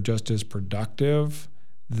do that are just as productive,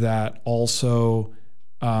 that also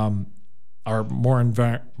are more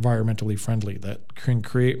environmentally friendly, that can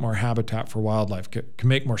create more habitat for wildlife, can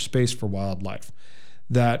make more space for wildlife,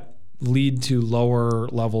 that lead to lower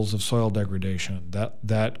levels of soil degradation,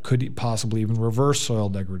 that could possibly even reverse soil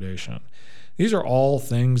degradation. These are all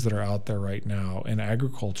things that are out there right now in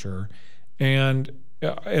agriculture,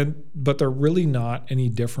 but they're really not any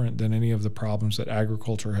different than any of the problems that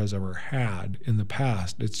agriculture has ever had in the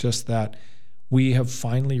past. It's just that we have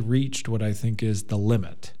finally reached what I think is the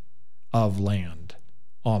limit of land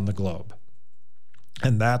on the globe.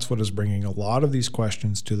 And that's what is bringing a lot of these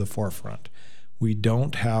questions to the forefront. We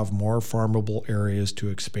don't have more farmable areas to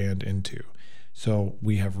expand into. So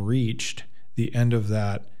we have reached the end of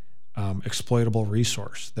that exploitable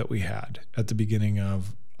resource that we had at the beginning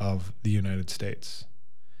of the United States.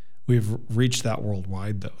 We've reached that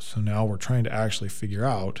worldwide, though. So now we're trying to actually figure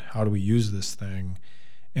out how do we use this thing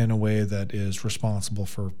in a way that is responsible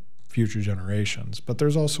for future generations. But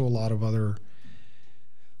there's also a lot of other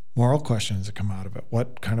moral questions that come out of it.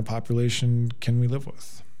 What kind of population can we live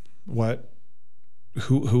with?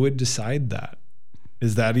 Who would decide that?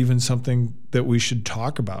 Is that even something that we should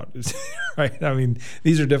talk about? Right? I mean,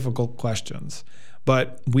 these are difficult questions.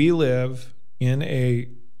 But we live in a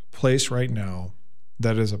place right now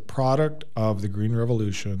that is a product of the Green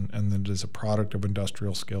Revolution and that is a product of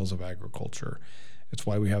industrial scales of agriculture. It's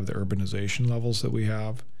why we have the urbanization levels that we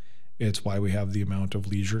have. It's why we have the amount of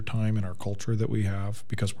leisure time in our culture that we have,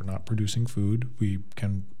 because we're not producing food. We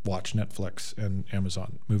can watch Netflix and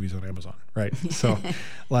Amazon movies on Amazon, right? So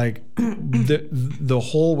like the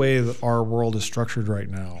whole way that our world is structured right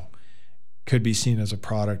now could be seen as a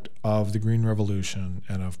product of the Green Revolution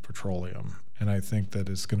and of petroleum. And I think that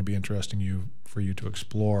it's going to be interesting for you to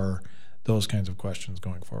explore those kinds of questions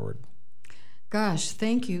going forward. Gosh,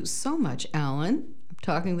 thank you so much, Alan. I'm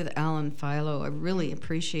talking with Alan Philo. I really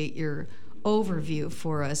appreciate your overview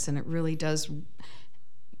for us, and it really does,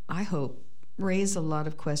 I hope, raise a lot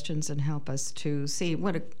of questions and help us to see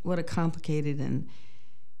what a complicated and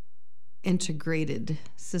integrated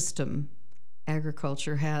system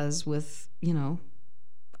agriculture has with,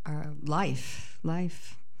 our life.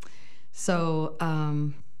 So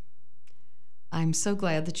I'm so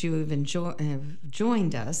glad that you have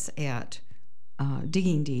joined us at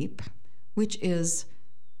Digging Deep, which is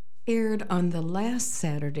aired on the last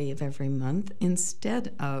Saturday of every month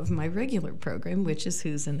instead of my regular program, which is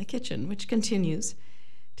Who's in the Kitchen, which continues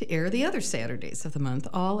to air the other Saturdays of the month,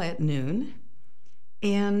 all at noon.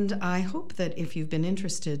 And I hope that if you've been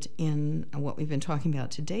interested in what we've been talking about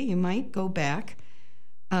today, you might go back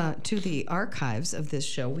to the archives of this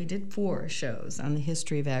show. We did 4 shows on the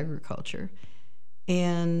history of agriculture.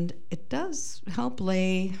 And it does help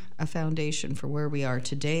lay a foundation for where we are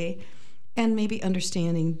today and maybe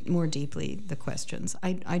understanding more deeply the questions.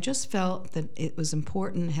 I just felt that it was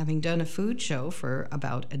important, having done a food show for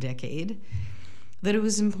about a decade, that it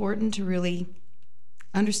was important to really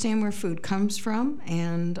understand where food comes from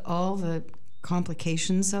and all the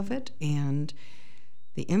complications of it and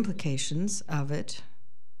the implications of it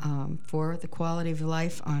for the quality of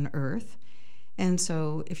life on Earth. And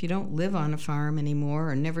so if you don't live on a farm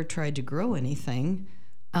anymore or never tried to grow anything,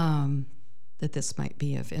 that this might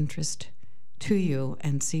be of interest to you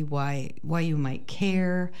and see why you might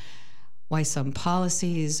care, why some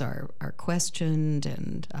policies are questioned,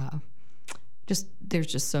 and there's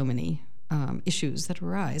just so many issues that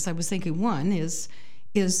arise. I was thinking one is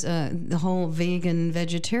the whole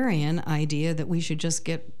vegetarian idea that we should just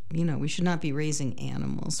we should not be raising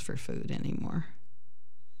animals for food anymore.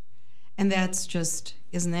 And that's just,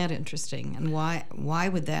 isn't that interesting? And why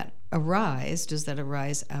would that arise? Does that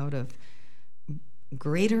arise out of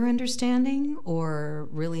greater understanding, or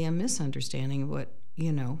really a misunderstanding of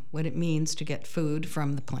what it means to get food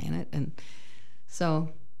from the planet? And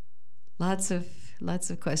so lots of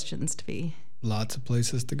questions to be, lots of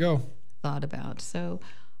places to go, thought about. So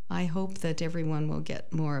I hope that everyone will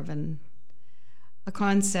get more of a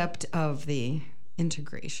concept of the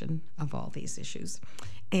integration of all these issues.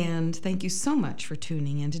 And thank you so much for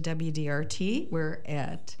tuning into WDRT. We're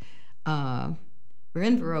in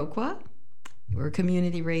Viroqua. We're a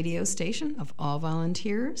community radio station of all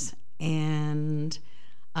volunteers, and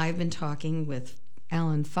I've been talking with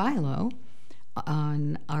Alan Philo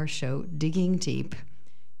on our show, Digging Deep,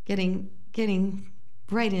 getting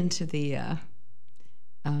right into the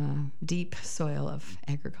deep soil of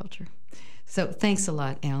agriculture. So thanks a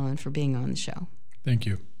lot, Alan, for being on the show. Thank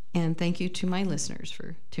you. And thank you to my listeners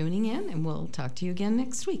for tuning in, and we'll talk to you again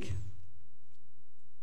next week.